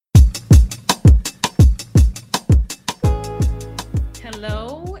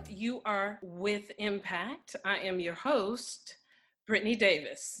Hello, you are with MPAACT. I am your host, Brittany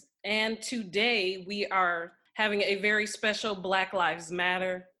Davis. And today we are having a very special Black Lives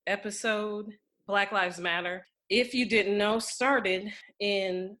Matter episode. Black Lives Matter, if you didn't know, started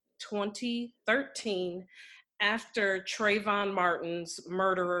in 2013 after Trayvon Martin's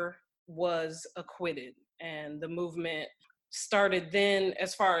murderer was acquitted. And the movement started then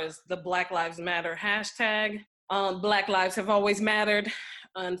as far as the Black Lives Matter hashtag. Black lives have always mattered.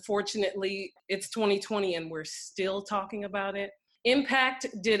 Unfortunately, it's 2020 and we're still talking about it.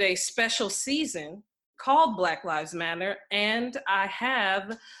 MPAACT did a special season called Black Lives Matter, and I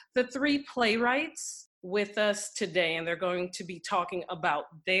have the three playwrights with us today, and they're going to be talking about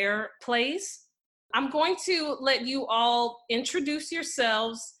their plays. I'm going to let you all introduce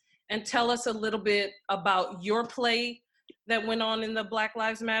yourselves and tell us a little bit about your play that went on in the Black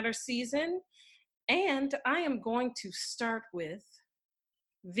Lives Matter season. And I am going to start with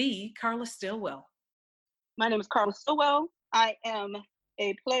the Carla Stillwell. My name is Carla Stillwell. I am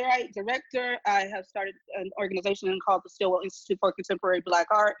a playwright, director. I have started an organization called the Stillwell Institute for Contemporary Black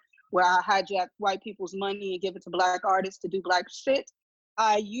Art, where I hijack white people's money and give it to Black artists to do Black shit.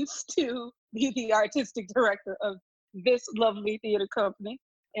 I used to be the artistic director of this lovely theater company,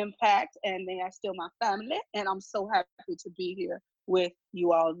 MPAACT, and they are still my family. And I'm so happy to be here with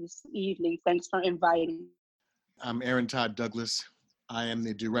you all this evening. Thanks for inviting. I'm Aaron Todd Douglas. I am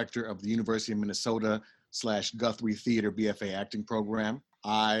the director of the University of Minnesota / Guthrie Theater BFA acting program.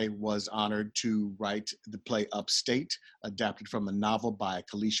 I was honored to write the play Upstate, adapted from a novel by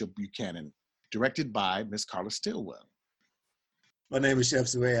Kalisha Buchanan, directed by Miss Carla Stillwell. My name is Chef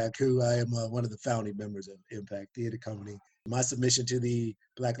Suey Aku. I am one of the founding members of MPAACT Theater Company. My submission to the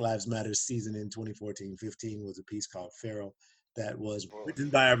Black Lives Matter season in 2014-15 was a piece called Pharaoh that was written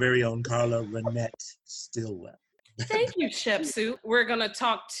by our very own Carla Renette Stillwell. Thank you, Chef Sue. We're going to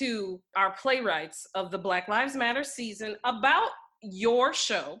talk to our playwrights of the Black Lives Matter season about your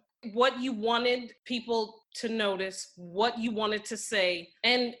show, what you wanted people to notice, what you wanted to say.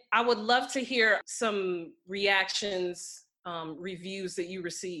 And I would love to hear some reactions, reviews that you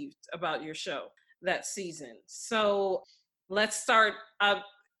received about your show that season. So let's start.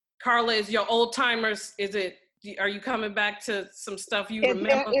 Carla, is your old timers, are you coming back to some stuff you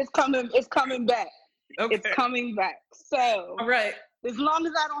remember? It's coming back. Okay. It's coming back. So, all right. As long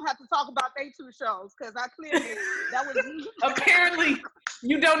as I don't have to talk about they two shows, because I clearly, that was... Apparently,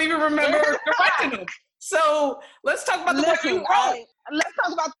 you don't even remember directing them. So, let's talk about the one you wrote. Let's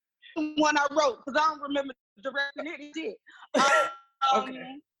talk about the one I wrote, because I don't remember directing it. He did.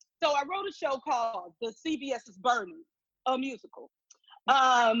 Okay. So, I wrote a show called The CBS is Burning, a musical.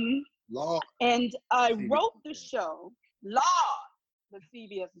 And I wrote the show, the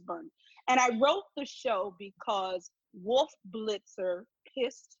CBS is Burning. And I wrote the show because Wolf Blitzer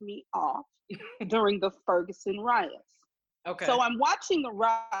pissed me off during the Ferguson riots. Okay. So I'm watching the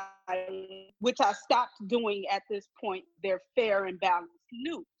riot, which I stopped doing at this point. They're fair and balanced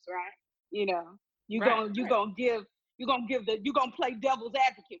news, right? You know, you're gonna play devil's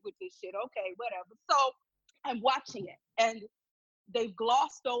advocate with this shit. Okay, whatever. So I'm watching it, and they've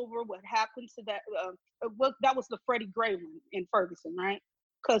glossed over what happened to that. That was the Freddie Gray one in Ferguson, right?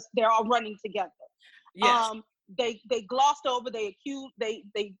 Because they're all running together. Yes. They glossed over. They accused. They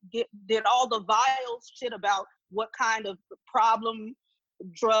did all the vile shit about what kind of problem,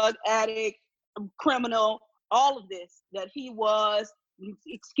 drug addict, criminal, all of this that he was,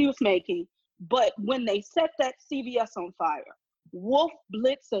 excuse making. But when they set that CBS on fire, Wolf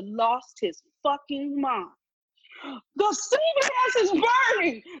Blitzer lost his fucking mind. The CBS is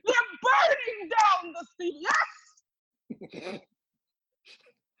burning. They're burning down the CBS.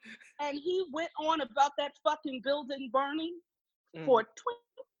 And he went on about that fucking building burning for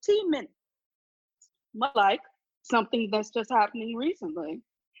 20 minutes. Like something that's just happening recently.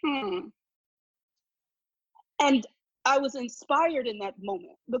 And I was inspired in that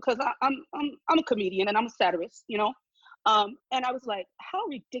moment because I'm a comedian and I'm a satirist, you know? And I was like, how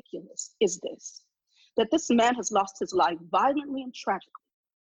ridiculous is this? That this man has lost his life violently and tragically.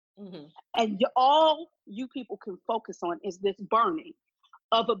 Mm-hmm. And all you people can focus on is this burning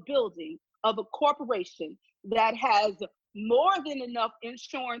of a building, of a corporation that has more than enough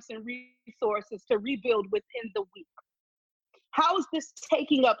insurance and resources to rebuild within the week. How is this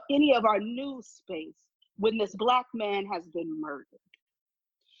taking up any of our news space when this Black man has been murdered?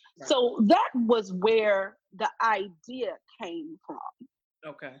 Right. So that was where the idea came from.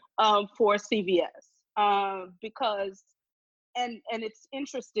 Okay. For CBS, because, and it's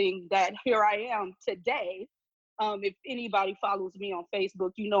interesting that here I am today. If anybody follows me on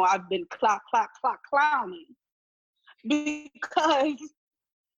Facebook, you know I've been clowning because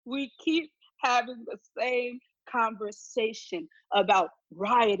we keep having the same conversation about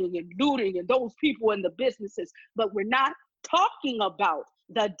rioting and looting and those people in the businesses, but we're not talking about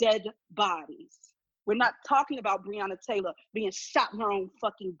the dead bodies. We're not talking about Breonna Taylor being shot in her own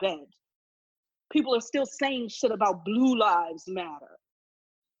fucking bed. People are still saying shit about Blue Lives Matter.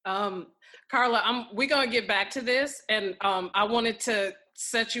 Carla, we're gonna get back to this, and I wanted to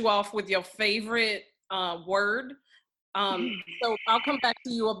set you off with your favorite word. So I'll come back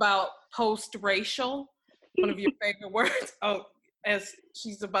to you about post-racial, one of your favorite words. Oh, as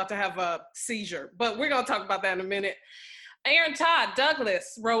she's about to have a seizure, but we're gonna talk about that in a minute. Aaron Todd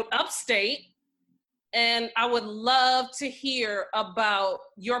Douglas wrote Upstate, and I would love to hear about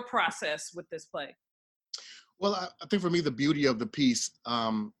your process with this play. Well, I think for me, the beauty of the piece,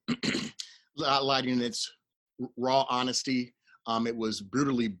 highlighting its raw honesty, it was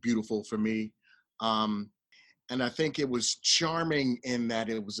brutally beautiful for me. And I think it was charming in that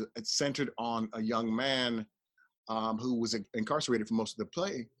it's centered on a young man who was incarcerated for most of the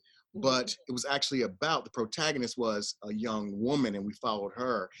play, but it was actually about, the protagonist was a young woman and we followed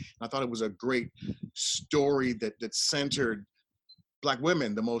her. And I thought it was a great story that centered Black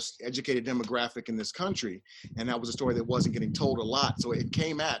women, the most educated demographic in this country. And that was a story that wasn't getting told a lot. So it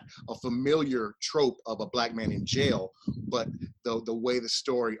came at a familiar trope of a Black man in jail, but the way the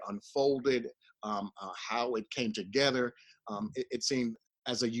story unfolded, how it came together, it seemed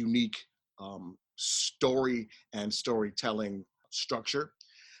as a unique story and storytelling structure.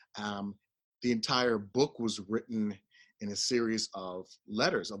 The entire book was written in a series of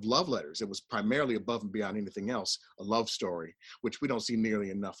letters, of love letters. It was primarily, above and beyond anything else, a love story, which we don't see nearly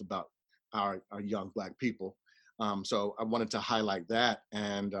enough about our young Black people. So I wanted to highlight that.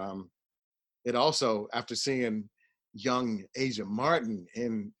 And it also, after seeing young Asia Martin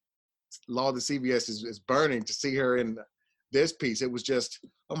in Law of the CBS is Burning, to see her in this piece, it was just,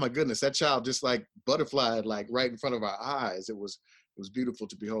 oh my goodness, that child just like butterflied like right in front of our eyes. It was beautiful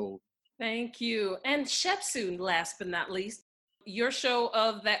to behold. Thank you. And Shepsu, last but not least, your show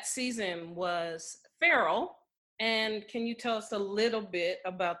of that season was Feral. And can you tell us a little bit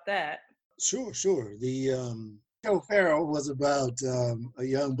about that? Sure. The show Feral was about a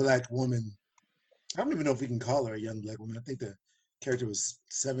young Black woman. I don't even know if we can call her a young Black woman. I think the character was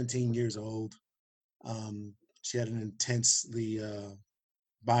 17 years old. She had an intensely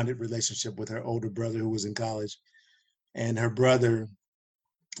bonded relationship with her older brother who was in college. And her brother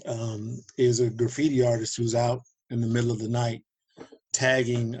is a graffiti artist who's out in the middle of the night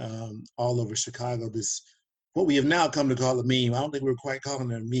tagging all over Chicago this, what we have now come to call a meme. I don't think we were quite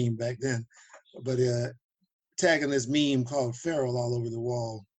calling it a meme back then, but tagging this meme called Feral all over the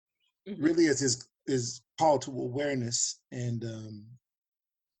wall, really is his call to awareness, and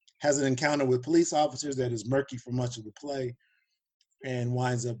has an encounter with police officers that is murky for much of the play and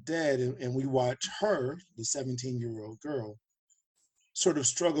winds up dead. And we watch her, the 17-year-old girl, sort of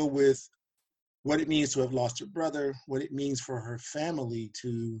struggle with what it means to have lost her brother, what it means for her family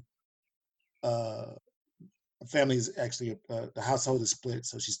to, family is actually, the household is split,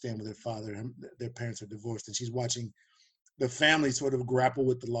 so she's staying with her father, and their parents are divorced, and she's watching the family sort of grapple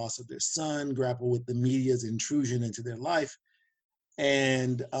with the loss of their son, grapple with the media's intrusion into their life.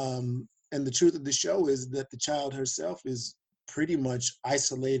 And the truth of the show is that the child herself is pretty much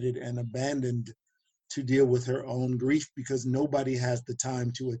isolated and abandoned to deal with her own grief, because nobody has the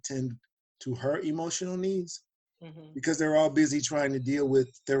time to attend to her emotional needs, because they're all busy trying to deal with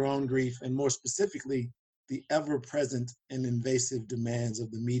their own grief, and more specifically, the ever-present and invasive demands of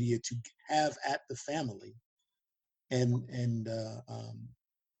the media to have at the family, and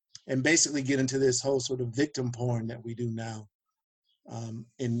basically get into this whole sort of victim porn that we do now.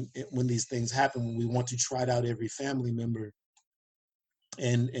 When these things happen, when we want to trot out every family member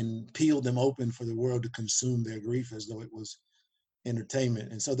and peel them open for the world to consume their grief as though it was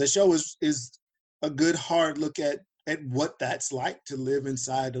entertainment. And so the show is a good hard look at what that's like to live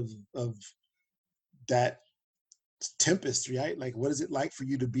inside of that tempest, right? Like, what is it like for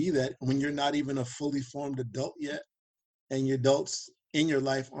you to be that when you're not even a fully formed adult yet, and your adults in your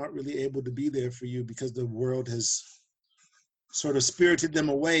life aren't really able to be there for you because the world has sort of spirited them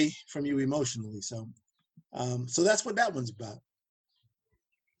away from you emotionally. So that's what that one's about.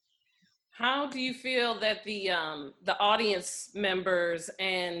 How do you feel that the audience members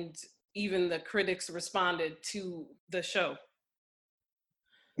and even the critics responded to the show?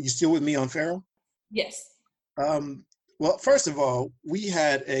 Are you still with me on Feral? Yes. Well, first of all, we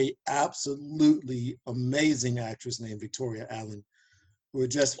had a absolutely amazing actress named Victoria Allen, who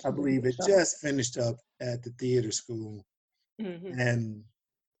I believe it just finished up at the theater school. And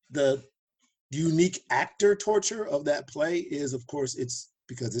the unique actor torture of that play is, of course, it's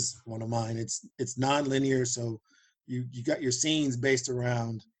because it's one of mine. It's non-linear, so you got your scenes based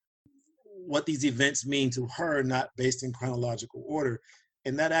around what these events mean to her, not based in chronological order.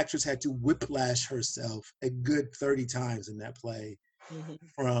 And that actress had to whiplash herself a good 30 times in that play,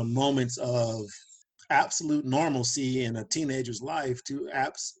 from moments of absolute normalcy in a teenager's life to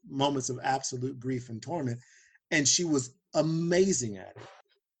moments of absolute grief and torment. And she was amazing at it.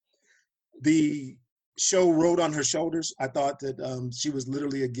 The show rode on her shoulders. I thought that she was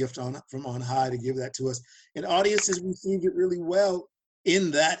literally a gift from on high to give that to us. And audiences received it really well,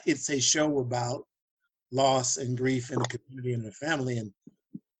 in that it's a show about loss and grief in a community and a family. And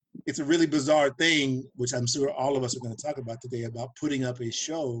it's a really bizarre thing, which I'm sure all of us are going to talk about today, about putting up a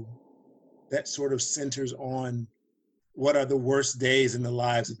show that sort of centers on what are the worst days in the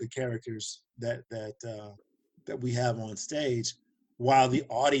lives of the characters that we have on stage, while the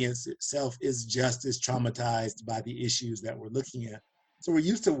audience itself is just as traumatized by the issues that we're looking at. So we're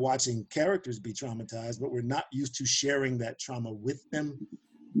used to watching characters be traumatized, but we're not used to sharing that trauma with them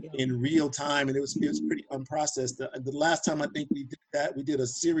in real time. And it was pretty unprocessed. The last time I think we did that, we did a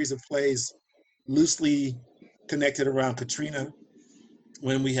series of plays loosely connected around Katrina,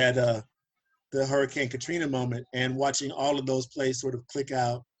 when we had the Hurricane Katrina moment, and watching all of those plays sort of click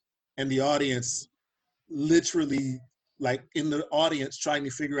out, and the audience literally, like in the audience, trying to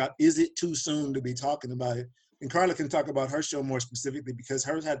figure out, is it too soon to be talking about it? And Carla can talk about her show more specifically, because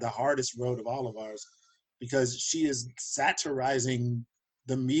hers had the hardest road of all of ours, because she is satirizing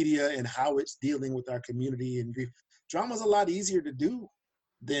the media and how it's dealing with our community and grief. Drama's a lot easier to do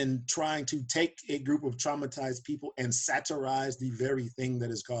than trying to take a group of traumatized people and satirize the very thing that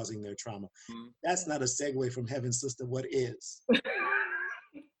is causing their trauma. That's not a segue from Heaven, Sister. What is?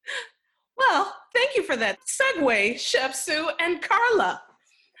 Well, thank you for that segue, Chef Sue and Carla.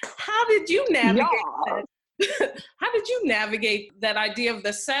 How did you navigate that? How did you navigate that idea of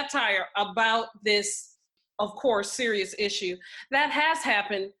the satire about this, of course, serious issue that has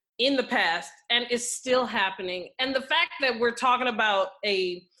happened in the past and is still happening? And the fact that we're talking about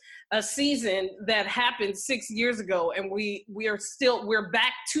a season that happened 6 years ago, and we're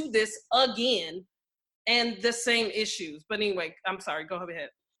back to this again and the same issues. But anyway, I'm sorry, go ahead.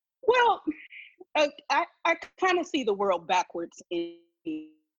 Well, I kind of see the world backwards anyway.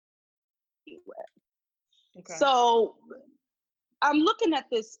 Okay. So I'm looking at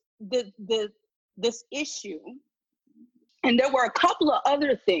this issue, and there were a couple of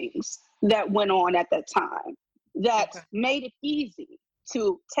other things that went on at that time that made it easy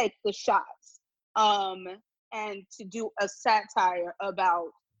to take the shots and to do a satire about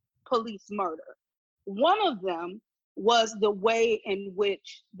police murder. One of them was the way in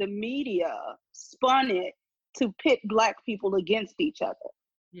which the media spun it to pit Black people against each other.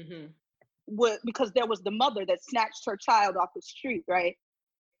 Mm-hmm. Because there was the mother that snatched her child off the street, right,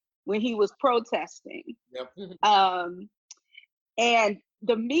 when he was protesting. Yep. And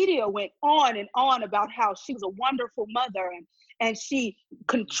the media went on and on about how she was a wonderful mother and she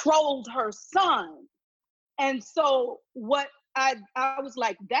controlled her son. And so what I was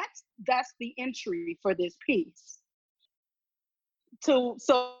like, that's the entry for this piece. So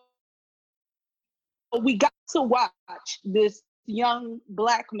we got to watch this young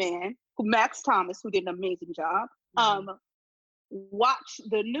Black man, Max Thomas, who did an amazing job, watch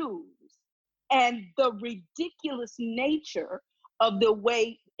the news, and the ridiculous nature of the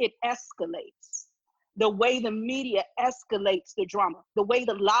way it escalates, the way the media escalates the drama, the way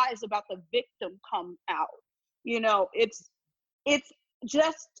the lies about the victim come out. You know, it's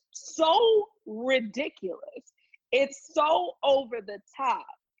just so ridiculous. It's so over the top.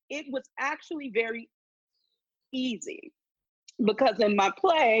 It was actually very easy, because in my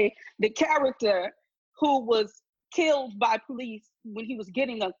play, the character who was killed by police when he was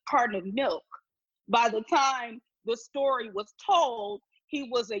getting a carton of milk, by the time the story was told, he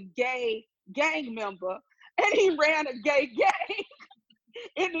was a gay gang member, and he ran a gay gang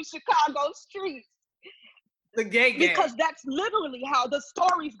in the Chicago streets. The gay gang. Because that's literally how the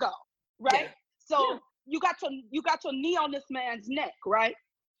stories go, right? Yeah. So you got your knee on this man's neck, right?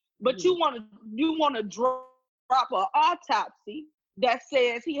 But you want to drop an autopsy that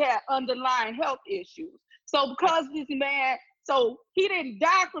says he had underlying health issues. So because this man, so he didn't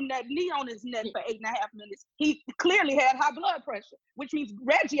die from that knee on his neck for 8.5 minutes. He clearly had high blood pressure, which means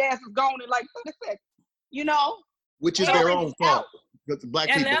Reggie ass is gone in like 30 seconds, you know? Which is their own fault. Because the Black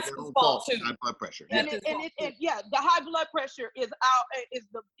people, that's their own fault too. High blood pressure. And the high blood pressure is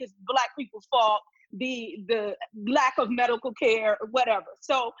Black people's fault. The lack of medical care, whatever.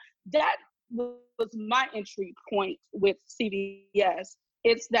 So that was my entry point with CBS.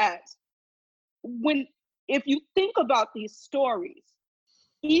 It's that if you think about these stories,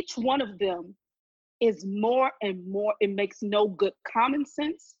 each one of them is more and more, it makes no good common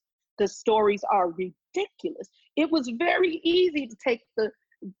sense. The stories are ridiculous. It was very easy to take the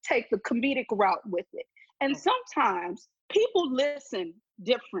comedic route with it. And sometimes people listen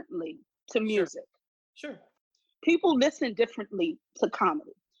differently to music. Sure. People listen differently to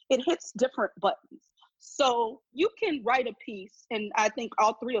comedy. It hits different buttons. So you can write a piece, and I think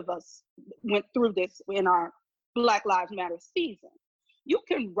all three of us went through this in our Black Lives Matter season. You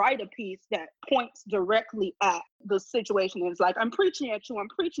can write a piece that points directly at the situation. And it's like, I'm preaching at you, I'm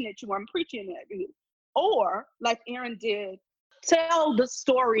preaching at you, I'm preaching at you. Or, like Aaron did, tell the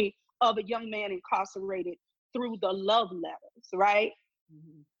story of a young man incarcerated through the love letters, right?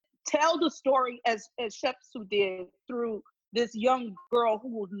 Mm-hmm. Tell the story, as Shepsu did, through this young girl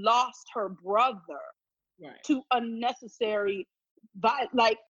who lost her brother to unnecessary violence.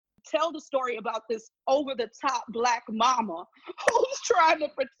 Like, tell the story about this over-the-top Black mama who's trying to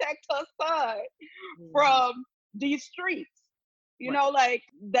protect her son from these streets. You know, like,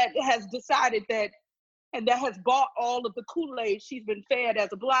 that has decided that, and that has bought all of the Kool-Aid she's been fed as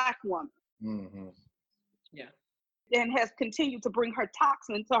a Black woman. Mm-hmm. Yeah. And has continued to bring her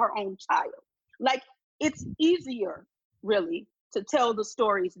toxin to her own child. Like, it's easier, really, to tell the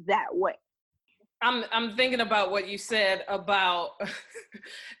stories that way. I'm thinking about what you said about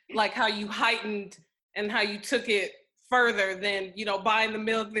like how you heightened and how you took it further than, you know, buying the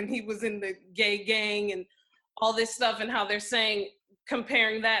milk, then he was in the gay gang and all this stuff, and how they're saying,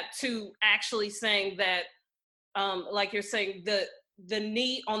 comparing that to actually saying that, like you're saying, the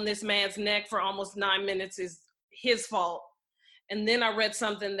knee on this man's neck for almost 9 minutes is his fault. And then I read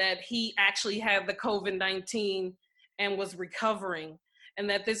something that he actually had the COVID-19 and was recovering, and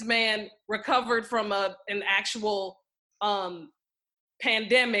that this man recovered from an actual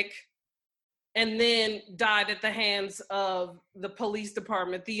pandemic and then died at the hands of the police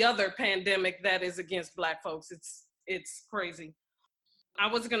department, the other pandemic that is against Black folks. It's crazy. I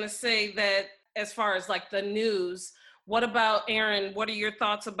was gonna say that as far as like the news, what about, Aaron, what are your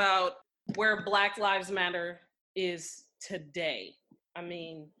thoughts about where Black Lives Matter is today? I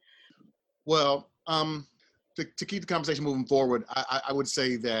mean. Well, to keep the conversation moving forward, I would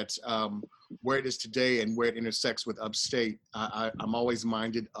say that where it is today and where it intersects with upstate, I'm always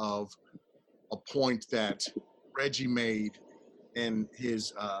minded of a point that Reggie made in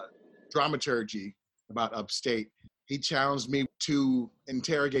his dramaturgy about upstate. He challenged me to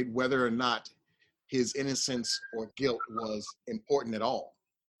interrogate whether or not his innocence or guilt was important at all.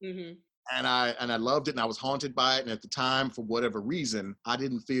 Mm-hmm. And I loved it, and I was haunted by it. And at the time, for whatever reason, I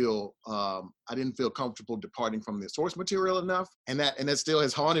didn't feel comfortable departing from the source material enough, and that still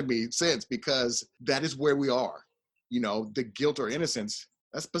has haunted me since, because that is where we are. You know, the guilt or innocence,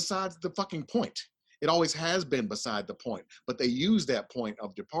 that's besides the fucking point. It always has been beside the point, but they use that point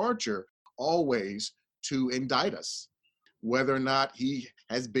of departure always to indict us. Whether or not he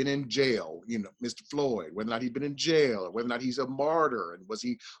has been in jail, you know, Mr. Floyd, whether or not he's been in jail, or whether or not he's a martyr, and was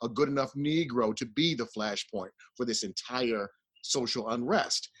he a good enough Negro to be the flashpoint for this entire social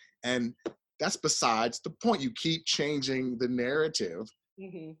unrest? And that's besides the point. You keep changing the narrative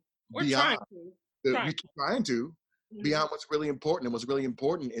beyond beyond what's really important. And what's really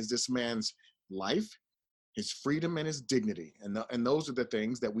important is this man's life, his freedom, and his dignity. And those are the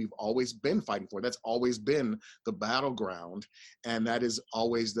things that we've always been fighting for. That's always been the battleground. And that is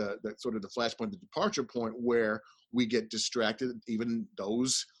always the sort of the flashpoint, the departure point, where we get distracted, even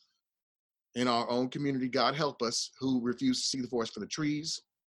those in our own community, God help us, who refuse to see the forest for the trees.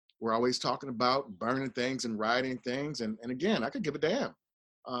 We're always talking about burning things and rioting things. And again, I could give a damn.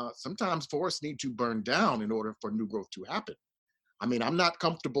 Sometimes forests need to burn down in order for new growth to happen. I mean, I'm not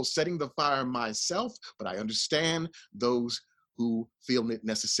comfortable setting the fire myself, but I understand those who feel it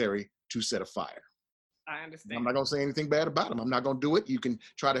necessary to set a fire. I understand. I'm not going to say anything bad about them. I'm not going to do it. You can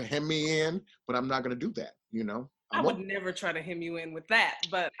try to hem me in, but I'm not going to do that, you know? I would never try to hem you in with that,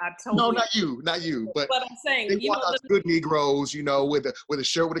 but I totally. No, not you. But I'm saying, they want us good Negroes, you know, with a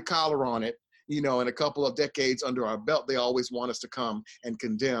shirt with a collar on it, you know, and a couple of decades under our belt. They always want us to come and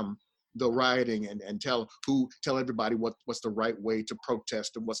condemn the rioting and tell everybody what's the right way to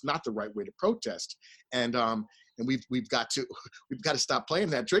protest and what's not the right way to protest. And we've got to stop playing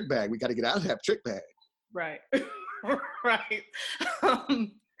that trick bag. We got to get out of that trick bag. Right. Right.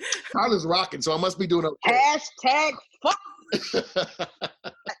 Tyler's rocking, so I must be doing okay. Hashtag fuck.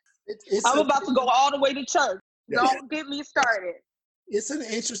 I'm about to go all the way to church. Yeah. Don't get me started. It's an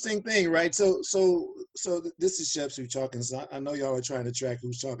interesting thing, right? So this is Shepsu talking. So I know y'all are trying to track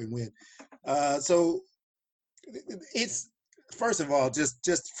who's talking when. So it's first of all,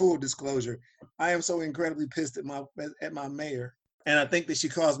 just full disclosure, I am so incredibly pissed at my mayor, and I think that she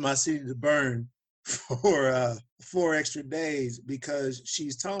caused my city to burn for 4 extra days because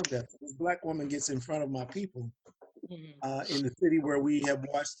she's tone deaf. This Black woman gets in front of my people in the city where we have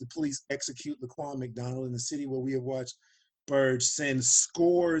watched the police execute Laquan McDonald, in the city where we have watched Burge send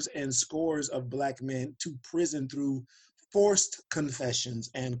scores and scores of Black men to prison through forced confessions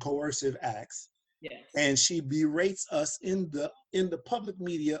and coercive acts. Yes. And she berates us in the public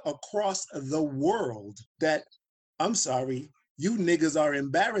media across the world that, I'm sorry, you niggas are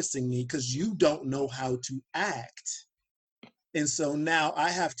embarrassing me because you don't know how to act. And so now I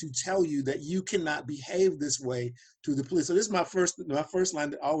have to tell you that you cannot behave this way to the police. So this is my first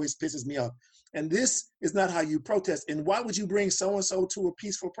line that always pisses me off. And this is not how you protest. And why would you bring so-and-so to a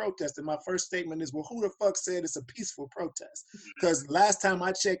peaceful protest? And my first statement is, well, who the fuck said it's a peaceful protest? Because last time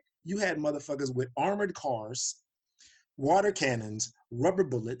I checked, you had motherfuckers with armored cars, water cannons, rubber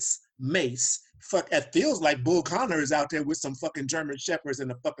bullets, mace. Fuck, it feels like Bull Connor is out there with some fucking German shepherds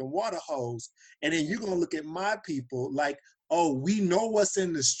and a fucking water hose. And then you're gonna look at my people like, oh, we know what's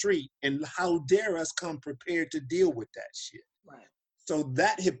in the street and how dare us come prepared to deal with that shit. Right. So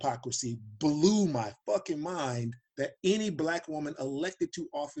that hypocrisy blew my fucking mind that any Black woman elected to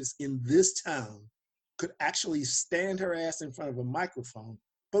office in this town could actually stand her ass in front of a microphone.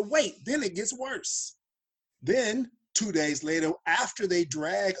 But wait, then it gets worse. Then 2 days later, after they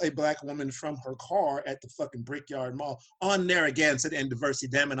drag a Black woman from her car at the fucking Brickyard Mall on Narragansett and Diversity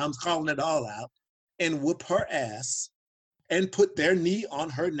Dam, and I'm calling it all out, and whoop her ass and put their knee on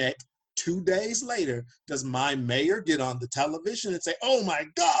her neck, 2 days later, does my mayor get on the television and say, oh my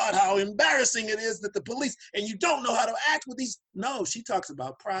God, how embarrassing it is that the police, and you don't know how to act with these. No, she talks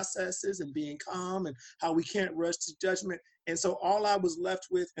about processes and being calm and how we can't rush to judgment. And so all I was left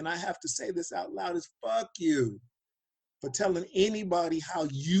with, and I have to say this out loud, is fuck you for telling anybody how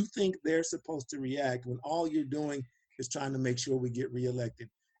you think they're supposed to react when all you're doing is trying to make sure we get reelected.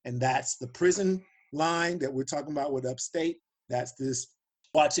 And that's the prison line that we're talking about with upstate. That's this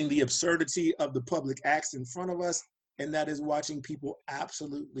watching the absurdity of the public acts in front of us. And that is watching people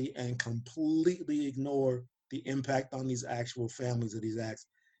absolutely and completely ignore the impact on these actual families of these acts.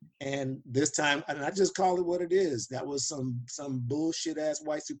 And this time, and I just call it what it is. That was some bullshit ass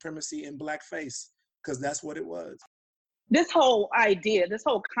white supremacy in blackface, because that's what it was. This whole idea, this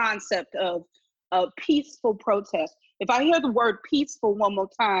whole concept of peaceful protest. If I hear the word peaceful one more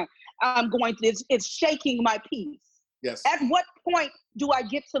time, it's shaking my peace. Yes. At what point do I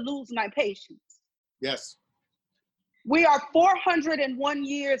get to lose my patience? Yes. We are 401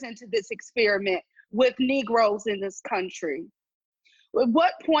 years into this experiment with Negroes in this country. At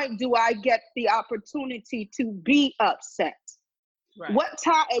what point do I get the opportunity to be upset? Right. What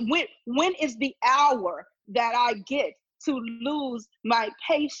time, when is the hour that I get to lose my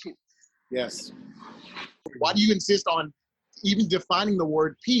patience? Yes. Why do you insist on even defining the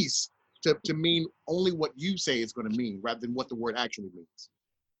word peace to mean only what you say it's going to mean rather than what the word actually means?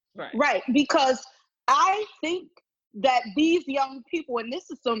 Right. Right, because I think that these young people, and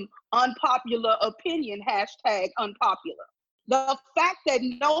this is some unpopular opinion, hashtag unpopular, the fact that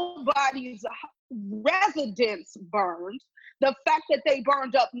nobody's residence burned, the fact that they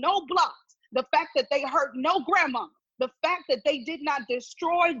burned up no blocks, the fact that they hurt no grandma, the fact that they did not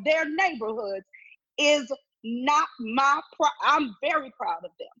destroy their neighborhoods is not I'm very proud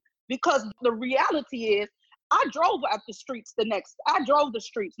of them, because the reality is I drove the streets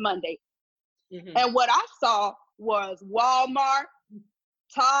Monday. Mm-hmm. And what I saw was Walmart,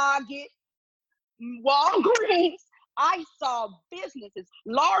 Target, Walgreens. I saw businesses,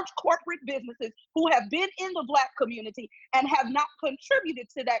 large corporate businesses who have been in the Black community and have not contributed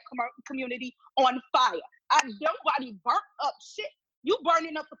to that community on fire. Nobody burnt up shit. You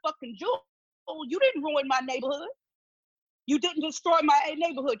burning up the fucking jewel. You didn't ruin my neighborhood. You didn't destroy my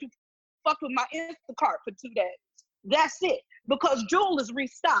neighborhood. You fucked with my Instacart for 2 days. That's it. Because Jewel is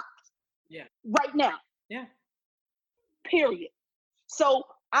restocked. Yeah. Right now. Yeah. Period. So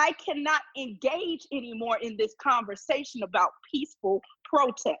I cannot engage anymore in this conversation about peaceful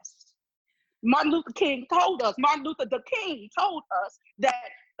protests. Martin Luther King told us that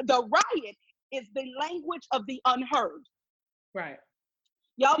the riot is the language of the unheard. Right.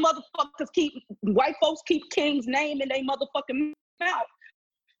 Y'all motherfuckers white folks keep King's name in their motherfucking mouth,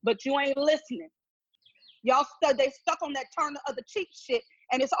 but you ain't listening. Y'all they stuck on that turn of the cheek shit,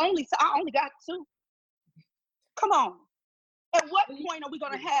 and I only got 2. Come on. At what point are we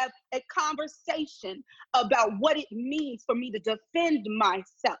going to have a conversation about what it means for me to defend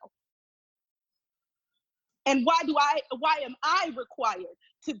myself? And why am I required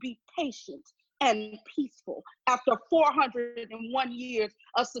to be patient, and peaceful after 401 years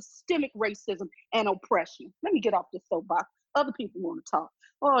of systemic racism and oppression. Let me get off this soapbox. Other people want to talk.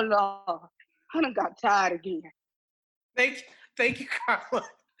 Oh, Lord, I done got tired again. Thank you, Carla.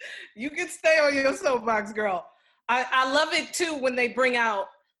 You can stay on your soapbox, girl. I love it too when they bring out,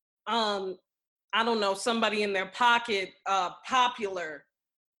 I don't know, somebody in their pocket, popular,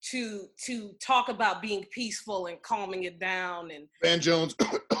 to talk about being peaceful and calming it down. And Van Jones.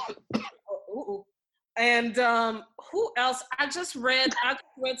 And who else? I just read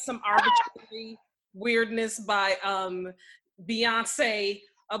some arbitrary weirdness by Beyonce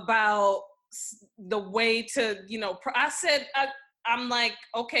about the way to, I'm like,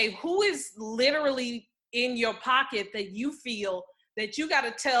 okay, who is literally in your pocket that you feel that you got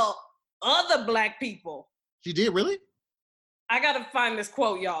to tell other Black people? She did, really? I got to find this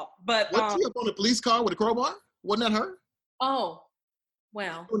quote, y'all. But wasn't she up on the police car with a crowbar? Wasn't that her? Oh,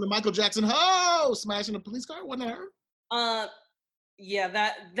 well. When the Michael Jackson smashing the police car, wasn't that her? Yeah,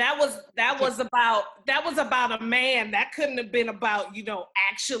 that was about a man. That couldn't have been about,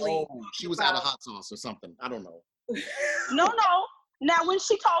 actually. Oh, she was out of hot sauce or something. I don't know. No. Now, when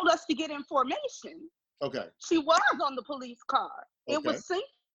she told us to get information, okay, she was on the police car. Okay. It was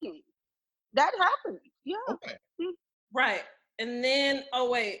sinking. That happened. Yeah. Okay. Right. And then,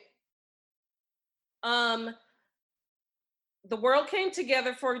 the world came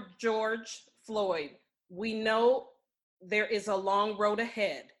together for George Floyd. We know there is a long road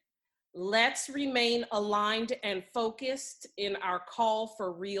ahead. Let's remain aligned and focused in our call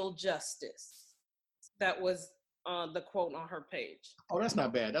for real justice. That was the quote on her page. Oh, that's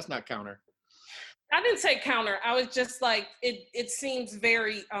not bad. That's not counter. I didn't say counter. I was just like, it seems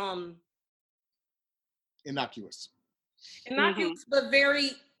very innocuous, but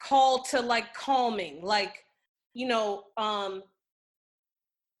very call to like calming. Like, when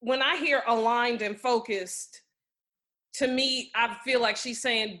I hear aligned and focused, to me, I feel like she's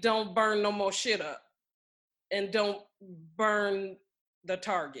saying, don't burn no more shit up and don't burn the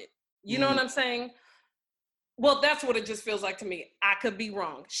target. You know what I'm saying? Well, that's what it just feels like to me. I could be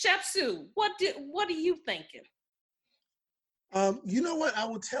wrong. Chef Sue, what are you thinking? You know what? I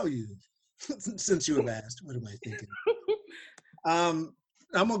will tell you, since you have asked, what am I thinking? I'm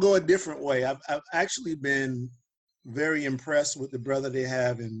gonna go a different way. I've actually been very impressed with the brother they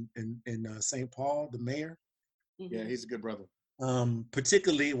have in St. Paul, the mayor. Yeah, he's a good brother.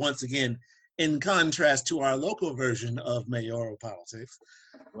 Particularly, once again, in contrast to our local version of mayoral politics,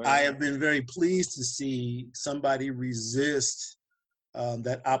 right. I have been very pleased to see somebody resist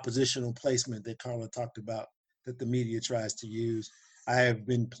that oppositional placement that Carla talked about that the media tries to use. I have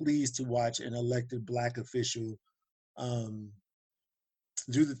been pleased to watch an elected Black official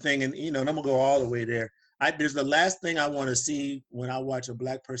do the thing, and and I'm gonna go all the way there. There's the last thing I want to see when I watch a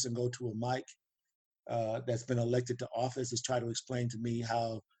Black person go to a mic that's been elected to office is try to explain to me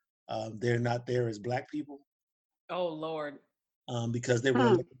how they're not there as Black people. Oh, Lord. Because they were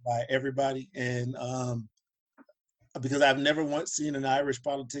elected by everybody. And because I've never once seen an Irish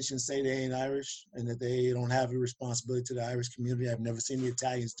politician say they ain't Irish and that they don't have a responsibility to the Irish community. I've never seen the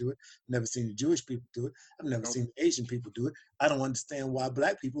Italians do it. I've never seen the Jewish people do it. I've never seen the Asian people do it. I don't understand why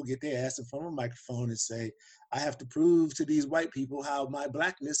Black people get their ass in front of a microphone and say, I have to prove to these white people how my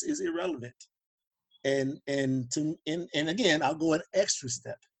Blackness is irrelevant. And again, I'll go an extra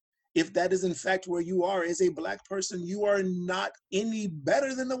step. If that is in fact where you are as a Black person, you are not any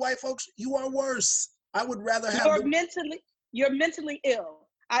better than the white folks. You are worse. I would rather have. You're mentally ill.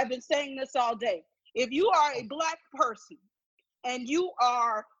 I've been saying this all day. If you are a Black person and you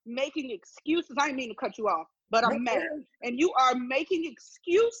are making excuses, I didn't mean to cut you off, but I'm mad. And you are making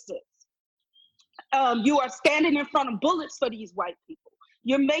excuses. You are standing in front of bullets for these white people.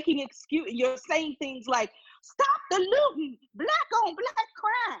 You're making excuses. You're saying things like, stop the looting, Black on Black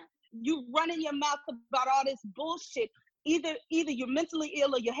crime. You running your mouth about all this bullshit. Either you're mentally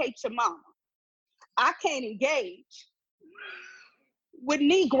ill or you hate your mama. I can't engage with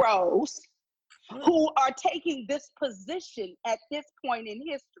Negroes who are taking this position at this point in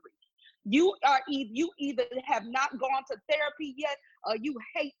history. You either have not gone to therapy yet or you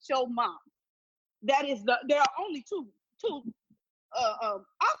hate your mom. There are only two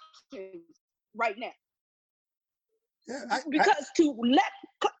options right now. Yeah,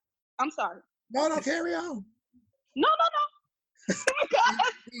 I'm sorry. No, carry on. No.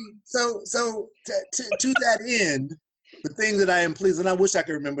 So to that end, the thing that I am pleased, and I wish I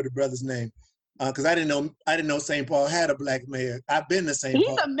could remember the brother's name, because I didn't know St. Paul had a Black mayor. I've been to St.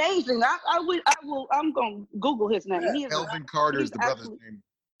 Paul. He's amazing. I'm going to Google his name. Melvin Carter is the brother's name.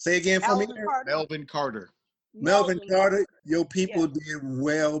 Say again for me. Melvin Carter. Melvin Carter, your people Yes. did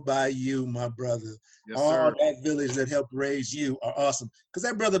well by you, my brother. Yes, All sir. that village that helped raise you are awesome. Because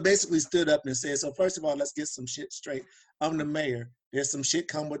that brother basically stood up and said, so first of all, let's get some shit straight. I'm the mayor. There's some shit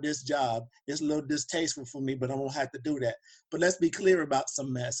come with this job. It's a little distasteful for me, but I won't have to do that. But let's be clear about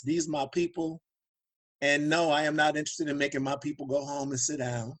some mess. These are my people. And no, I am not interested in making my people go home and sit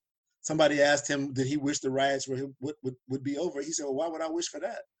down. Somebody asked him, did he wish the riots would be over? He said, well, why would I wish for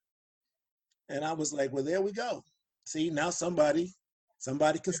that? And I was like, well, there we go. See, now somebody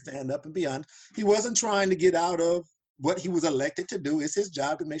can stand up and be honest. He wasn't trying to get out of what he was elected to do. It's his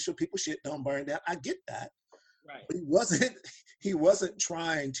job to make sure people's shit don't burn down. I get that. Right. But he wasn't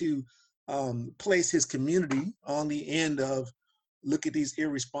trying to place his community on the end of, look at these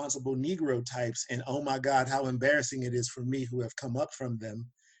irresponsible Negro types, and oh my God, how embarrassing it is for me who have come up from them,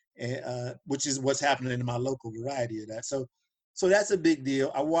 which is what's happening in my local variety of that. So that's a big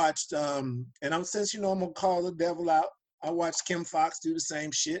deal. I watched, and since I'm gonna call the devil out, I watched Kim Fox do the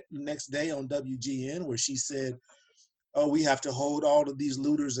same shit the next day on WGN, where she said, oh, we have to hold all of these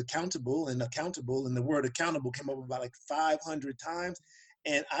looters accountable, and the word accountable came up about like 500 times.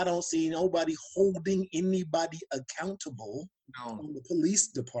 And I don't see nobody holding anybody accountable from the police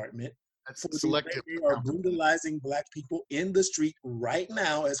department. That's selective. They are brutalizing Black people in the street right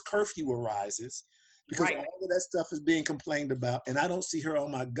now as curfew arises, because Right. all of that stuff is being complained about. And I don't see her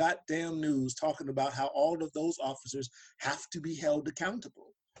on my goddamn news talking about how all of those officers have to be held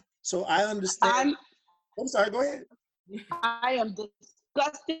accountable. So I understand. I'm sorry, go ahead. I am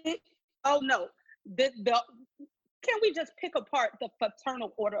disgusted. Oh no. Can we just pick apart the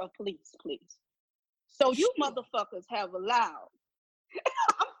fraternal order of police, please? So you motherfuckers have allowed,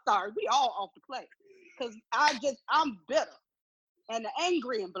 I'm sorry, we all off the play. Because I'm bitter and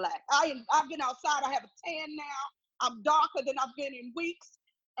angry and Black. I've been outside, I have a tan now. I'm darker than I've been in weeks.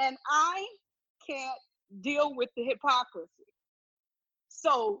 And I can't deal with the hypocrisy.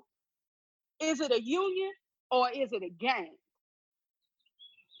 So is it a union or is it a gang?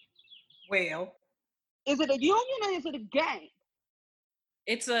 Well, Is it a union or is it a gang?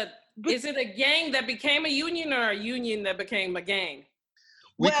 is it a gang that became a union or a union that became a gang?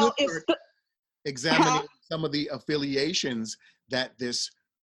 We Well, could start examining some of the affiliations that this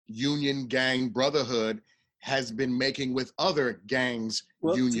union gang brotherhood has been making with other gangs,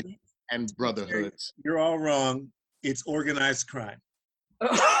 unions, and brotherhoods. You're all wrong. It's organized crime.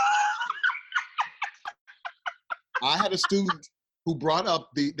 I had a student who brought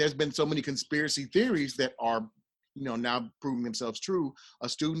up there's been so many conspiracy theories that are, now proving themselves true. A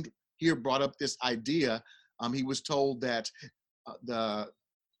student here brought up this idea. He was told that the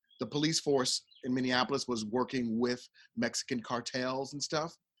police force in Minneapolis was working with Mexican cartels and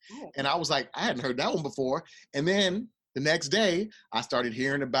stuff. Oh. And I was like, I hadn't heard that one before. And then the next day, I started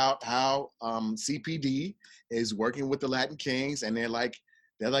hearing about how CPD is working with the Latin Kings, and they're like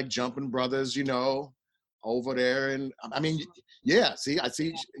jumping brothers, over there. And I mean, yeah, I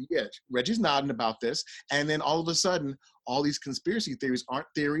see, Reggie's nodding about this. And then all of a sudden, all these conspiracy theories aren't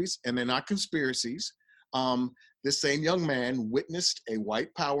theories, and they're not conspiracies. This same young man witnessed a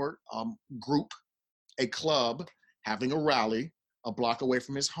white power group, a club, having a rally a block away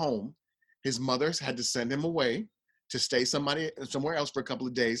from his home. His mother had to send him away to stay somewhere else for a couple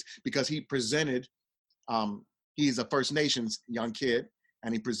of days because he presented, he's a First Nations young kid,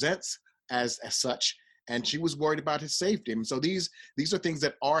 and he presents as such, and she was worried about his safety. And so these are things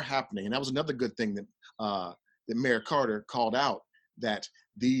that are happening. And that was another good thing that Mayor Carter called out, that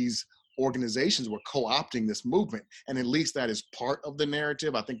these organizations were co-opting this movement. And at least that is part of the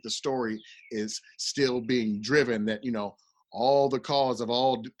narrative. I think the story is still being driven that, all the cause of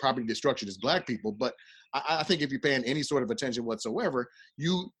all property destruction is Black people. But I think if you're paying any sort of attention whatsoever,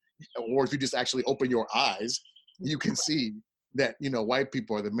 or if you just actually open your eyes, you can see that, white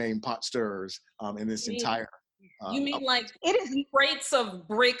people are the main pot stirrers in this entire. You mean like it is crates of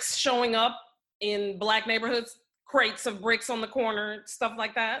bricks showing up in Black neighborhoods? Crates of bricks on the corner, stuff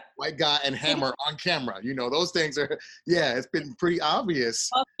like that. White guy and hammer on camera. Those things are, it's been pretty obvious.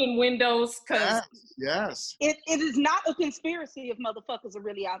 Up in windows, because yes. It is not a conspiracy if motherfuckers are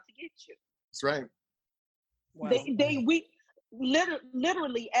really out to get you. That's right. Wow. We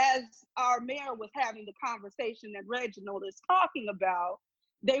literally, as our mayor was having the conversation that Reginald is talking about,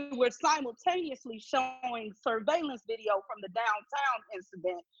 they were simultaneously showing surveillance video from the downtown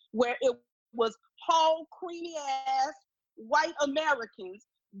incident where it was whole creamy ass white Americans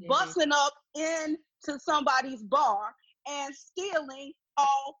busting up into somebody's bar and stealing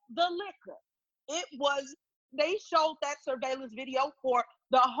all the liquor. They showed that surveillance video for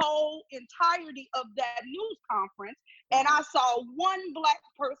the whole entirety of that news conference, and I saw one Black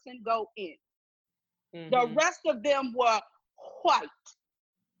person go in. The rest of them were white.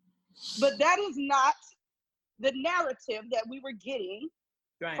 But that is not the narrative that we were getting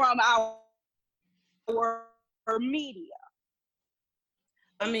from our media.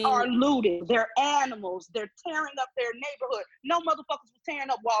 They are looting. They're animals. They're tearing up their neighborhood. No motherfuckers was tearing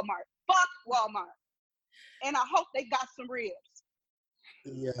up Walmart. Fuck Walmart. And I hope they got some ribs.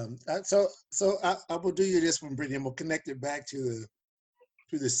 Yeah. So I will do you this one, Brittany. I'm gonna connect it back to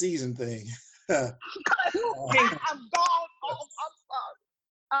the season thing. I'm gone. Oh,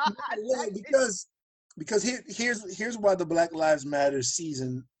 I'm sorry. Because here's why the Black Lives Matter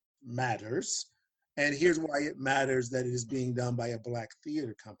season matters, and here's why it matters that it is being done by a Black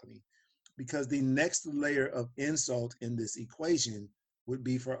theater company. Because the next layer of insult in this equation would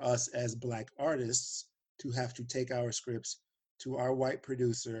be for us as Black artists to have to take our scripts to our white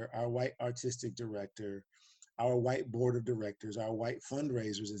producer, our white artistic director, our white board of directors, our white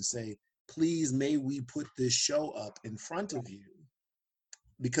fundraisers, and say, please, may we put this show up in front of you?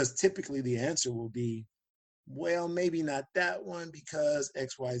 Because typically the answer will be, well, maybe not that one because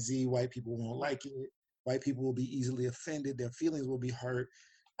XYZ, white people won't like it. White people will be easily offended. Their feelings will be hurt.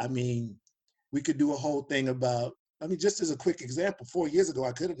 I mean, we could do a whole thing about, just as a quick example, 4 years ago,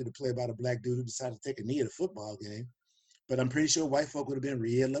 I could have did a play about a Black dude who decided to take a knee at a football game, but I'm pretty sure white folk would have been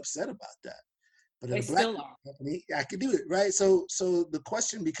real upset about that. But in a Black company, I could do it, right? So the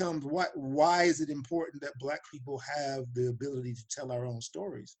question becomes, why is it important that Black people have the ability to tell our own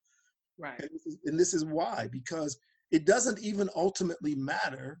stories? Right. And this is why, because it doesn't even ultimately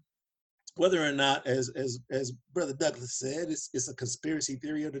matter whether or not, as Brother Douglas said, it's a conspiracy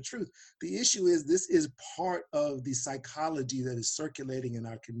theory or the truth. The issue is this is part of the psychology that is circulating in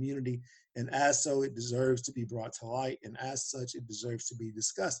our community, and as so, it deserves to be brought to light, and as such, it deserves to be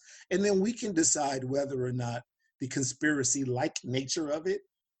discussed. And then we can decide whether or not the conspiracy-like nature of it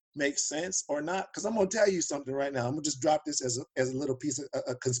makes sense or not. Because I'm going to tell you something right now. I'm going to just drop this as a little piece of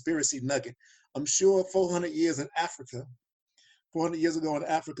a conspiracy nugget. I'm sure 400 years ago in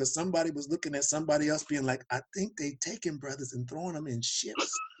Africa, somebody was looking at somebody else being like, I think they taking brothers and throwing them in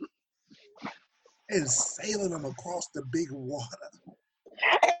ships and sailing them across the big water.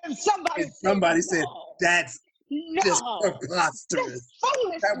 And somebody said, no. That's just preposterous.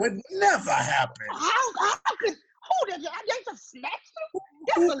 That would never happen. How could, who did they just snatch them?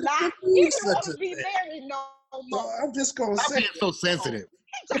 That's a lie. He didn't want to be married no more. So I'm just going to say, so sensitive.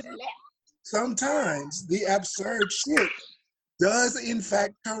 He just left. Sometimes the absurd shit does in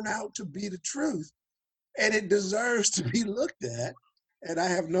fact turn out to be the truth, and it deserves to be looked at, and I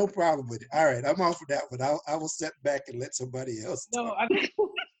have no problem with it. All right, I'm off of that one. I will step back and let somebody else talk. No, thank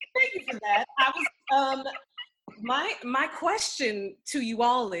you for that. I was my question to you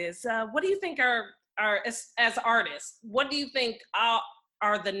all is, what do you think are as artists? What do you think are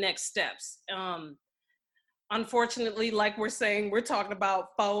the next steps? Unfortunately, like we're saying, we're talking about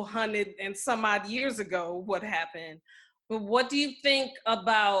 400 and some odd years ago what happened. But what do you think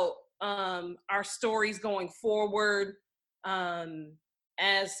about our stories going forward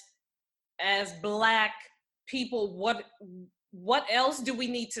as Black people? What else do we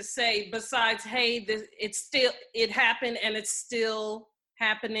need to say besides, hey, it happened and it's still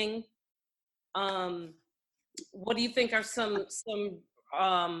happening? What do you think are some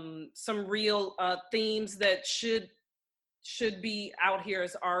real themes that should be out here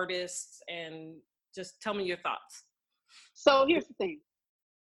as artists? And just tell me your thoughts. So here's the thing.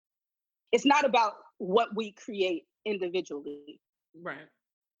 It's not about what we create individually. Right.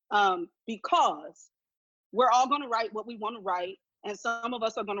 Because we're all going to write what we want to write. And some of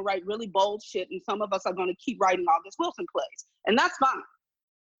us are going to write really bold shit. And some of us are going to keep writing August Wilson plays. And that's fine.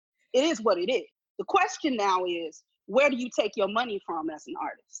 It is what it is. The question now is, where do you take your money from as an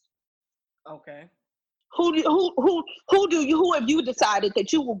artist? Okay. Who have you decided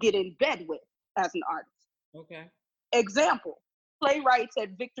that you will get in bed with as an artist? Okay. Example, playwrights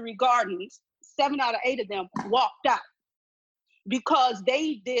at Victory Gardens, 7 out of 8 of them walked out because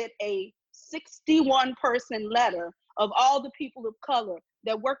they did a 61-person letter of all the people of color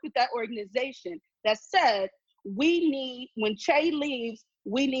that worked with that organization that said, we need, when Che leaves,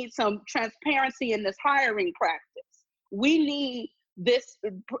 we need some transparency in this hiring practice. We need this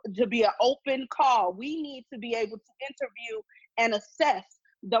to be an open call. We need to be able to interview and assess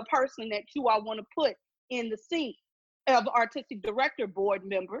the person that you all want to put in the seat of artistic director board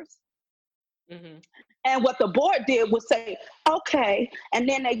members. Mm-hmm. And what the board did was say, okay, and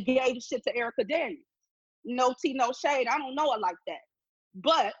then they gave the shit to Erica Daniels. No tea, no shade. I don't know her like that.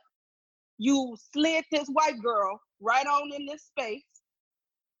 But you slid this white girl right on in this space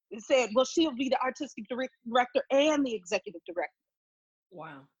and said, well, she'll be the artistic director and the executive director.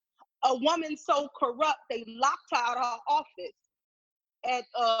 Wow. A woman so corrupt, they locked her out of her office at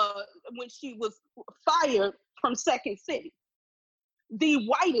when she was fired from Second City, the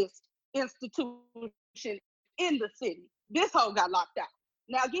whitest institution in the city. This hoe got locked out.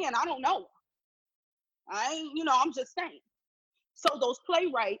 Now again, I don't know her. I ain't, I'm just saying. So those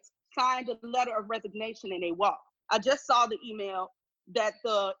playwrights signed a letter of resignation and they walked. I just saw the email that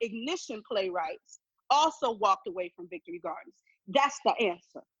the Ignition playwrights also walked away from Victory Gardens. That's the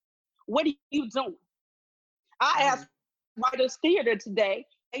answer. What are you doing? I asked Writers Theater today,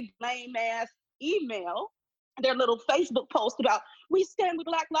 a lame ass email, their little Facebook post about, we stand with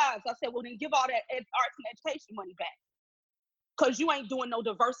Black Lives. I said, well, then give all that arts and education money back. Because you ain't doing no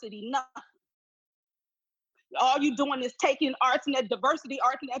diversity, nothing. All you doing is taking arts and diversity,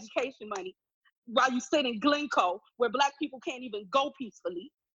 arts and education money while you sit in Glencoe, where Black people can't even go peacefully.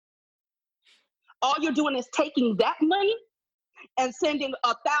 All you're doing is taking that money and sending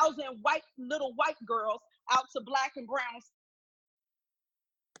 1,000 little white girls out to Black and brown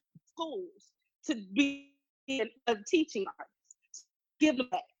schools to be a teaching artist. Give them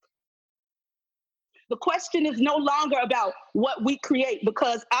back. The question is no longer about what we create,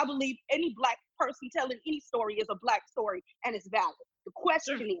 because I believe any Black person telling any story is a Black story and it's valid. The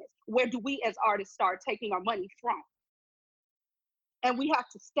question is, where do we as artists start taking our money from? And we have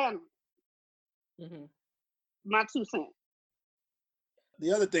to stand on it. My 2 cents.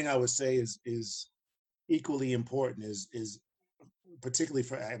 The other thing I would say is equally important is particularly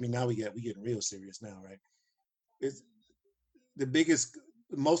for, I mean, now we getting real serious now, right? It's the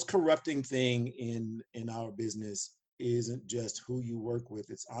most corrupting thing in our business isn't just who you work with.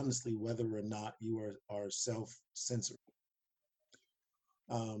 It's honestly whether or not you are self-censored.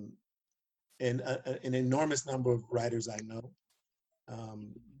 And an enormous number of writers I know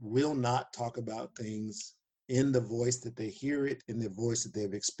will not talk about things in the voice that they hear it, in the voice that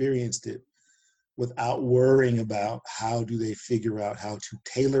they've experienced it, without worrying about how do they figure out how to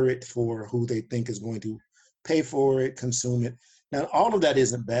tailor it for who they think is going to pay for it, consume it. Now, all of that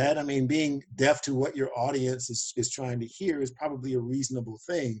isn't bad. I mean, being deaf to what your audience is trying to hear is probably a reasonable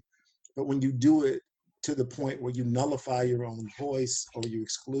thing. But when you do it to the point where you nullify your own voice or you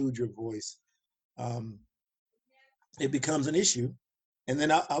exclude your voice, it becomes an issue. And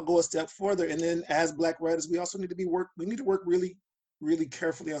then I'll go a step further. And then as Black writers, we also need to work really, really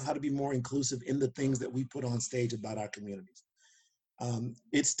carefully on how to be more inclusive in the things that we put on stage about our communities.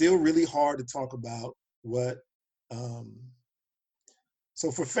 It's still really hard to talk about what, so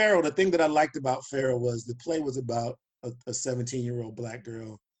for Pharaoh, the thing that I liked about Pharaoh was the play was about a 17-year-old Black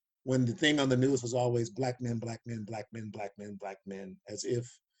girl, when the thing on the news was always Black men, Black men, Black men, Black men, Black men, as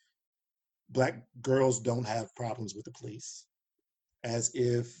if Black girls don't have problems with the police, as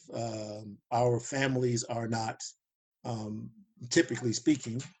if our families are not, typically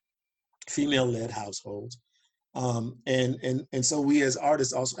speaking, female-led households. And so we as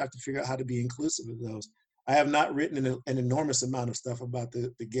artists also have to figure out how to be inclusive of those. I have not written an enormous amount of stuff about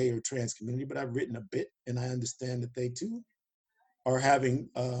the gay or trans community, but I've written a bit, and I understand that they too are having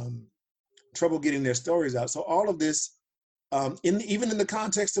trouble getting their stories out. So all of this, even in the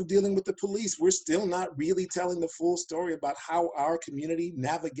context of dealing with the police, we're still not really telling the full story about how our community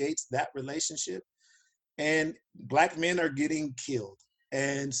navigates that relationship. And Black men are getting killed,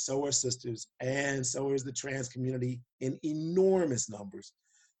 and so are sisters, and so is the trans community in enormous numbers.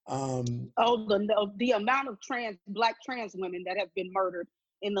 The amount of Black trans women that have been murdered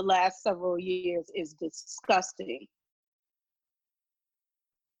in the last several years is disgusting.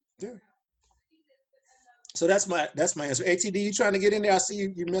 Yeah. So that's my answer. ATD, you trying to get in there? I see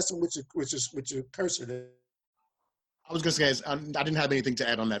you messing with your cursor there. I was gonna say, I didn't have anything to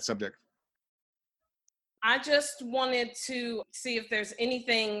add on that subject. I just wanted to see if there's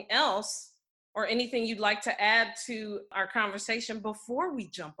anything else or anything you'd like to add to our conversation before we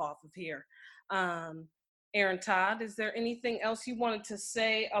jump off of here. Aaron Todd, is there anything else you wanted to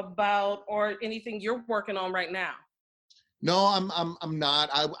say about, or anything you're working on right now? No, I'm not.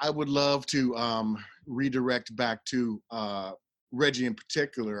 I would love to redirect back to Reggie in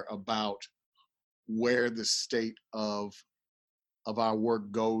particular about where the state of our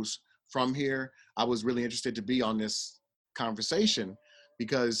work goes from here. I was really interested to be on this conversation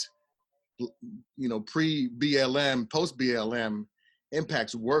because, you know, pre-BLM, post-BLM,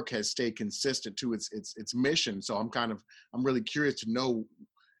 MPAACT's work has stayed consistent to its mission. So I'm really curious to know,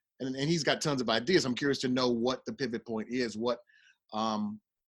 and he's got tons of ideas. I'm curious to know what the pivot point is. What are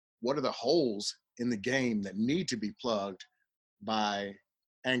the holes in the game that need to be plugged by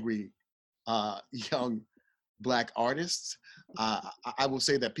angry young Black artists? I will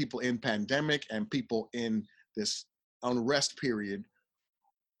say that people in pandemic and people in this unrest period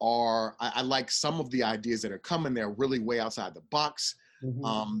are, I like some of the ideas that are coming. They're really way outside the box.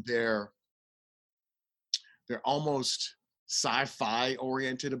 They're almost sci-fi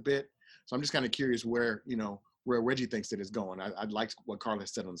oriented a bit. So I'm just kind of curious where Reggie thinks that it's going. I'd like what Carla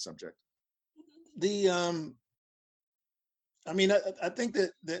said on the subject. I think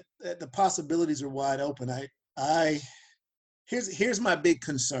that the possibilities are wide open. Here's my big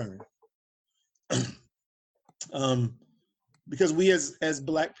concern. Because we as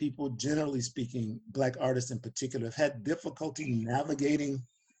Black people, generally speaking, Black artists in particular, have had difficulty navigating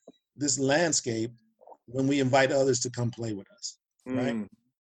this landscape when we invite others to come play with us, right?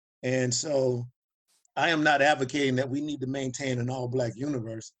 And so I am not advocating that we need to maintain an all Black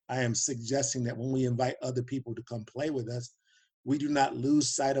universe. I am suggesting that when we invite other people to come play with us, we do not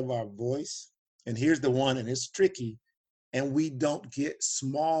lose sight of our voice. And here's the one, and it's tricky, and we don't get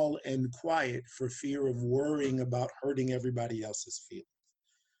small and quiet for fear of worrying about hurting everybody else's feelings.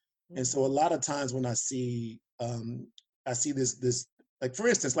 And so a lot of times when I see this, like for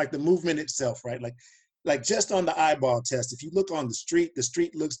instance, like the movement itself, right? Like just on the eyeball test, if you look on the street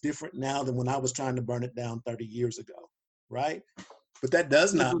looks different now than when I was trying to burn it down 30 years ago, right? But that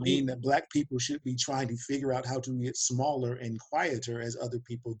does not mean that Black people should be trying to figure out how to get smaller and quieter as other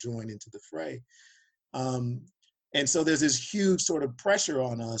people join into the fray. And so there's this huge sort of pressure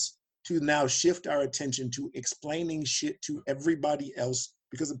on us to now shift our attention to explaining shit to everybody else,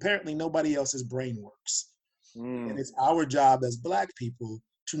 because apparently nobody else's brain works. And it's our job as Black people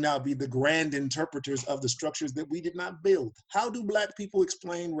to now be the grand interpreters of the structures that we did not build. How do Black people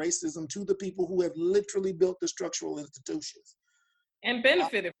explain racism to the people who have literally built the structural institutions? And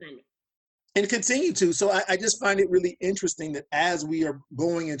benefited from it. And continue to. So I just find it really interesting that as we are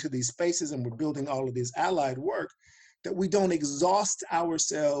going into these spaces and we're building all of this allied work, that we don't exhaust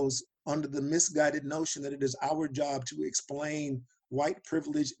ourselves under the misguided notion that it is our job to explain white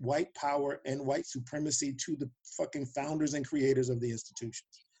privilege, white power, and white supremacy to the fucking founders and creators of the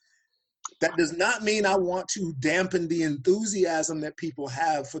institutions. That does not mean I want to dampen the enthusiasm that people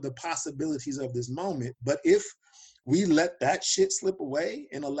have for the possibilities of this moment. But if we let that shit slip away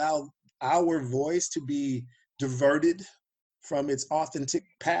and allow our voice to be diverted from its authentic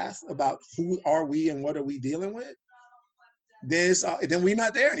path about who are we and what are we dealing with, then we're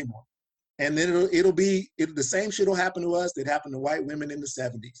not there anymore. And then the same shit will happen to us that happened to white women in the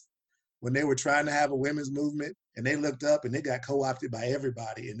 70s when they were trying to have a women's movement and they looked up and they got co-opted by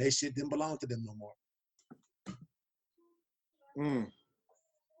everybody and they shit didn't belong to them no more.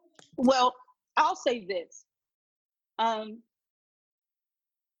 Well, I'll say this. And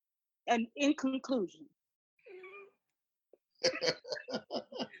in conclusion.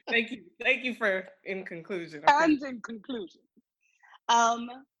 Thank you for in conclusion. And in conclusion.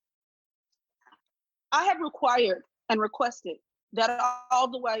 I have required and requested that all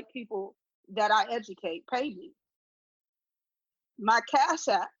the white people that I educate pay me. My Cash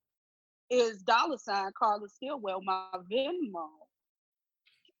App is $ Carla Stillwell. My Venmo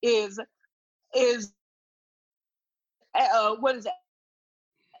is what is it?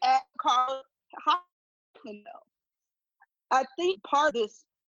 At Carla. I think part of this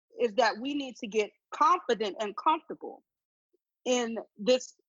is that we need to get confident and comfortable in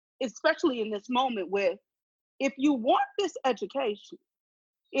this, especially in this moment where if you want this education,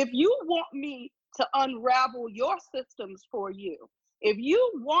 if you want me to unravel your systems for you, if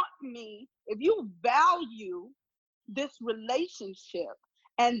you value this relationship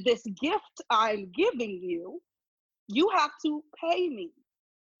and this gift I'm giving you, you have to pay me.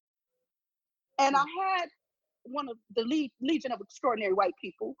 And I had one of the Legion of Extraordinary White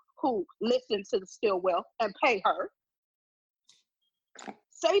People who listen to the Stillwell and pay her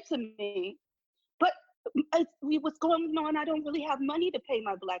say to me, but what's going on? I don't really have money to pay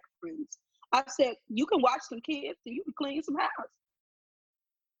my Black friends. I said, you can watch some kids and you can clean some house.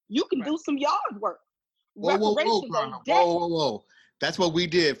 You can do some yard work. Whoa. That's what we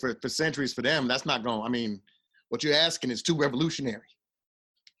did for centuries for them. That's not going, I mean, what you're asking is too revolutionary.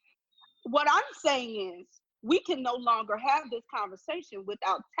 What I'm saying is we can no longer have this conversation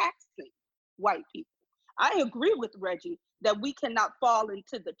without taxing white people. I agree with Reggie that we cannot fall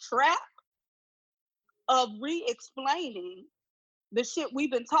into the trap of re-explaining the shit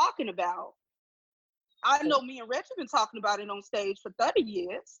we've been talking about. I know me and Reggie have been talking about it on stage for 30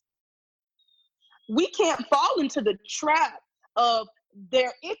 years. We can't fall into the trap of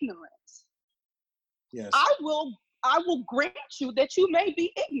their ignorance. Yes. I will grant you that you may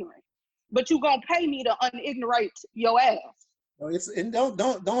be ignorant, but you're gonna pay me to unignorate your ass. And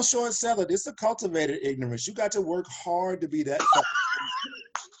don't short sell it. It's a cultivated ignorance. You got to work hard to be that.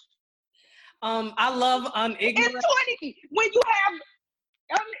 I love unignorant. It's 20 when you have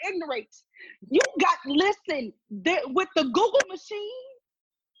unignorate. You got, listen, with the Google machine,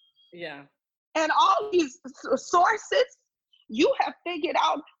 Yeah. and all these sources, you have figured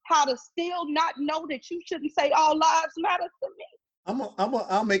out how to still not know that you shouldn't say all lives matter to me. I'm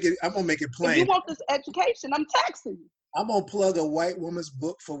gonna make it If plain. you want this education, I'm taxing you. I'm gonna plug a white woman's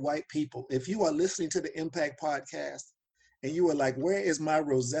book for white people. If you are listening to the Impact podcast and you are like, where is my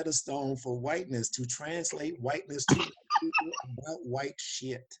Rosetta Stone for whiteness to translate whiteness to people about white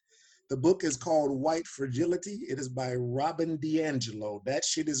shit? The book is called White Fragility. It is by Robin DiAngelo. That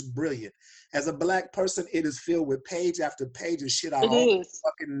shit is brilliant. As a Black person, it is filled with page after page of shit I already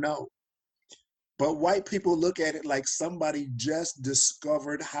fucking know. But white people look at it like somebody just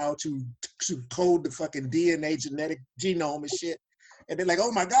discovered how to code the fucking DNA genetic genome and shit. And they're like,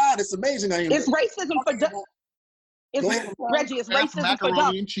 oh my God, it's amazing. It's racism for Reggie, it's racism for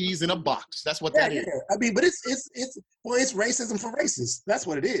macaroni and cheese in a box. That's what that is. I mean, but it's racism for racists. That's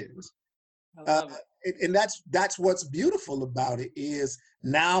what it is. And that's what's beautiful about it is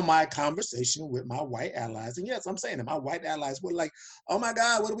now my conversation with my white allies, and yes, I'm saying that my white allies were like, oh my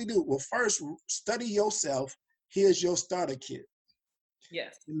God, what do we do? Well, first, study yourself. Here's your starter kit.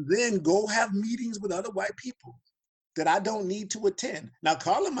 Yes. And then go have meetings with other white people that I don't need to attend. Now,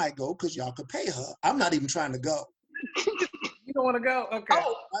 Carla might go because y'all could pay her. I'm not even trying to go. You don't want to go? Okay.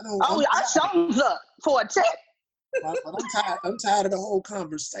 I thumbs up for a check. But I'm tired of the whole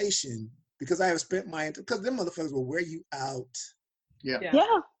conversation because I have spent because them motherfuckers will wear you out. Yeah,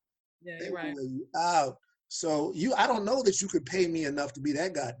 Yeah, They you're right. will wear you out. So I don't know that you could pay me enough to be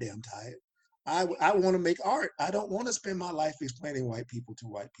that goddamn tired. I want to make art. I don't want to spend my life explaining white people to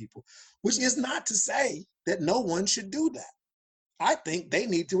white people, which is not to say that no one should do that. I think they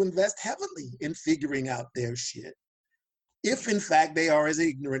need to invest heavily in figuring out their shit, if in fact they are as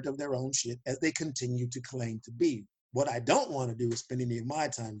ignorant of their own shit as they continue to claim to be. What I don't want to do is spend any of my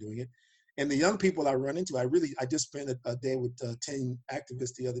time doing it. And the young people I run into, I just spent a day with 10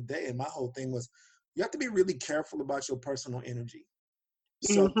 activists the other day, and my whole thing was, you have to be really careful about your personal energy.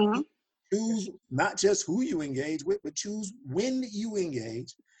 So choose not just who you engage with, but choose when you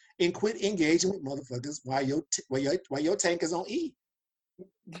engage, and quit engaging with motherfuckers while your tank is on E.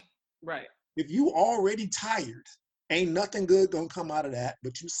 Right. If you already tired, ain't nothing good gonna come out of that,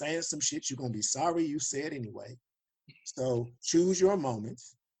 but you saying some shit you're gonna be sorry you said anyway. So choose your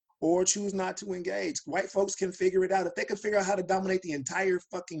moments or choose not to engage. White folks can figure it out. If they can figure out how to dominate the entire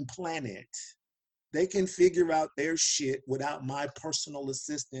fucking planet, they can figure out their shit without my personal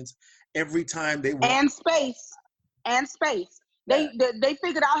assistance every time they want. And space. They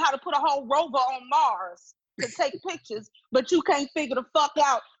figured out how to put a whole rover on Mars to take pictures, but you can't figure the fuck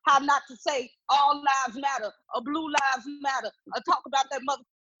out how not to say all lives matter or blue lives matter or talk about that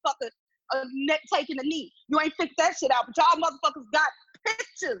motherfucker taking a knee. You ain't fixed that shit out, but y'all motherfuckers got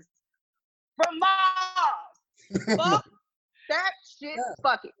pictures from Mars. Fuck that shit.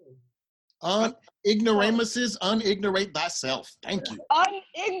 Fuck it. Ignoramuses, unignorate thyself. Thank you.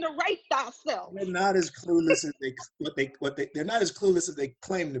 Unignorate thyself. They're not as clueless as they're not as clueless as they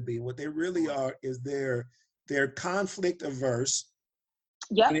claim to be. What they really are is they're conflict averse.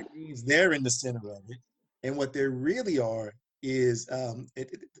 Yeah. And it means they're in the center of it. And what they really are is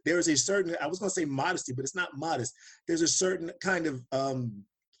there's a certain, I was going to say modesty, but it's not modest. There's a certain kind of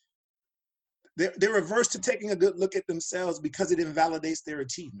they're averse to taking a good look at themselves because it invalidates their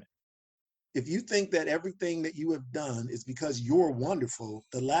achievement. If you think that everything that you have done is because you're wonderful,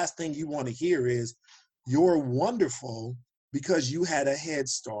 the last thing you want to hear is you're wonderful because you had a head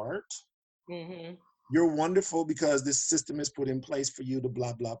start. Mm-hmm. You're wonderful because this system is put in place for you to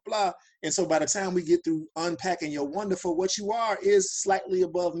blah, blah, blah. And so by the time we get through unpacking your wonderful, what you are is slightly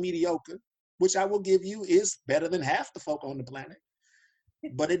above mediocre, which I will give you is better than half the folk on the planet.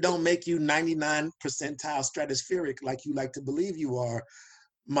 But it don't make you 99 percentile stratospheric like you like to believe you are,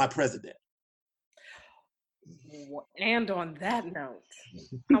 my president. And on that note,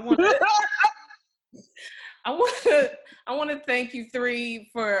 I want to thank you three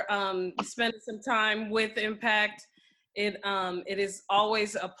for spending some time with Impact. It is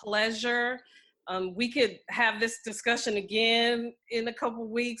always a pleasure. We could have this discussion again in a couple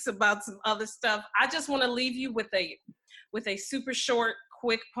weeks about some other stuff. I just want to leave you with a super short,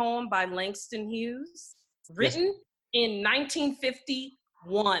 quick poem by Langston Hughes, written in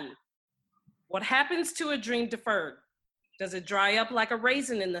 1951. What happens to a dream deferred? Does it dry up like a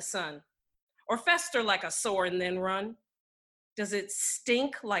raisin in the sun? Or fester like a sore and then run? Does it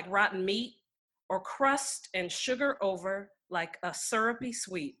stink like rotten meat? Or crust and sugar over like a syrupy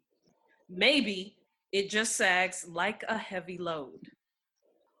sweet? Maybe it just sags like a heavy load.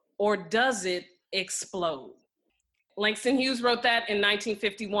 Or does it explode? Langston Hughes wrote that in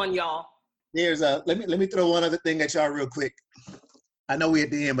 1951, y'all. There's a, let me throw one other thing at y'all real quick. I know we're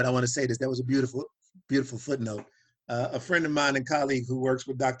at the end, but I want to say this. That was a beautiful, beautiful footnote. A friend of mine and colleague who works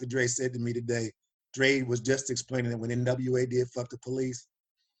with Dr. Dre said to me today, Dre was just explaining that when NWA did Fuck the Police,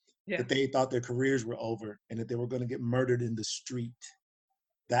 that they thought their careers were over and that they were going to get murdered in the street.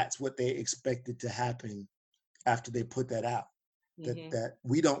 That's what they expected to happen after they put that out. That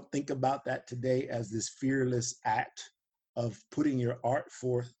we don't think about that today as this fearless act of putting your art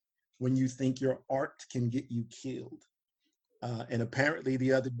forth when you think your art can get you killed. And apparently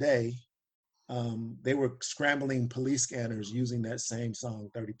the other day, they were scrambling police scanners using that same song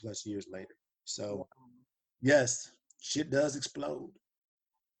 30 plus years later. So yes, shit does explode.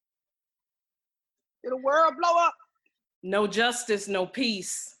 Did the world blow up? No justice, no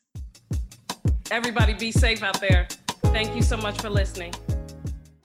peace. Everybody be safe out there. Thank you so much for listening.